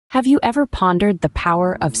Have you ever pondered the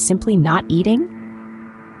power of simply not eating?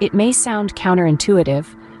 It may sound counterintuitive,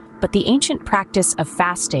 but the ancient practice of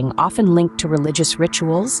fasting, often linked to religious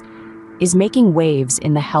rituals, is making waves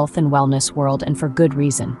in the health and wellness world, and for good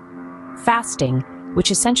reason. Fasting,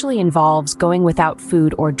 which essentially involves going without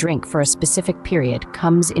food or drink for a specific period,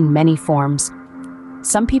 comes in many forms.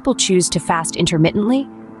 Some people choose to fast intermittently,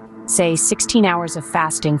 say 16 hours of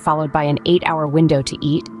fasting followed by an 8-hour window to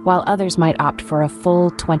eat, while others might opt for a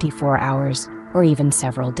full 24 hours or even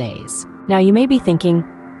several days. Now you may be thinking,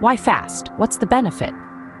 why fast? What's the benefit?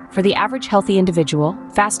 For the average healthy individual,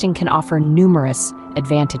 fasting can offer numerous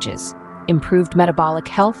advantages. Improved metabolic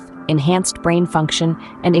health, enhanced brain function,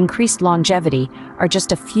 and increased longevity are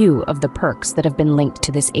just a few of the perks that have been linked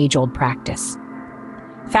to this age-old practice.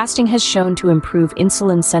 Fasting has shown to improve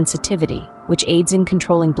insulin sensitivity, which aids in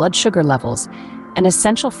controlling blood sugar levels, an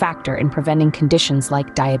essential factor in preventing conditions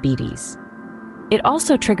like diabetes. It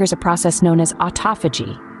also triggers a process known as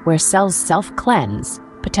autophagy, where cells self-cleanse,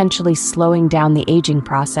 potentially slowing down the aging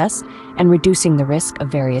process and reducing the risk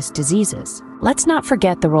of various diseases. Let's not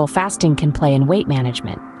forget the role fasting can play in weight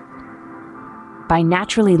management. By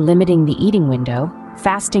naturally limiting the eating window,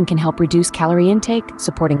 fasting can help reduce calorie intake,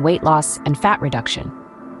 supporting weight loss and fat reduction.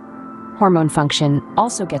 Hormone function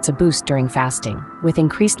also gets a boost during fasting, with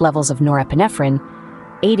increased levels of norepinephrine,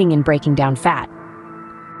 aiding in breaking down fat.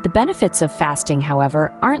 The benefits of fasting,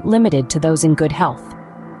 however, aren't limited to those in good health.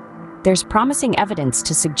 There's promising evidence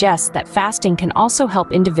to suggest that fasting can also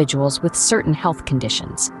help individuals with certain health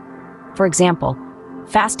conditions. For example,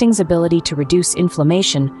 fasting's ability to reduce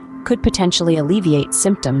inflammation could potentially alleviate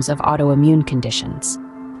symptoms of autoimmune conditions.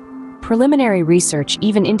 Preliminary research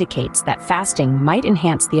even indicates that fasting might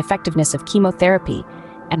enhance the effectiveness of chemotherapy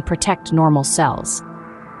and protect normal cells,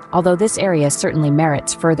 although this area certainly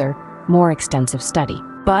merits further, more extensive study.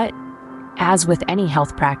 But, as with any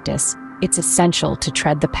health practice, it's essential to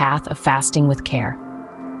tread the path of fasting with care.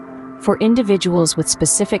 For individuals with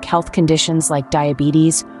specific health conditions like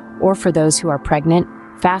diabetes, or for those who are pregnant,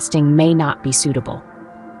 fasting may not be suitable.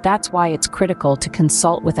 That's why it's critical to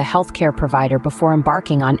consult with a healthcare provider before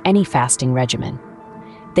embarking on any fasting regimen.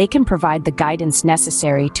 They can provide the guidance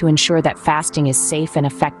necessary to ensure that fasting is safe and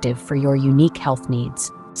effective for your unique health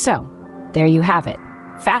needs. So, there you have it.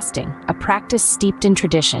 Fasting, a practice steeped in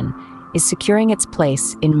tradition, is securing its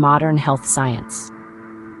place in modern health science.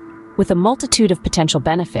 With a multitude of potential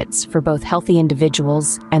benefits for both healthy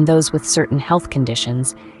individuals and those with certain health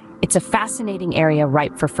conditions, it's a fascinating area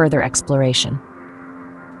ripe for further exploration.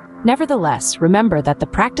 Nevertheless, remember that the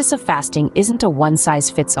practice of fasting isn't a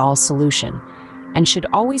one-size-fits-all solution and should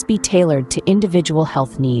always be tailored to individual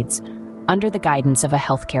health needs under the guidance of a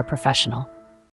healthcare professional.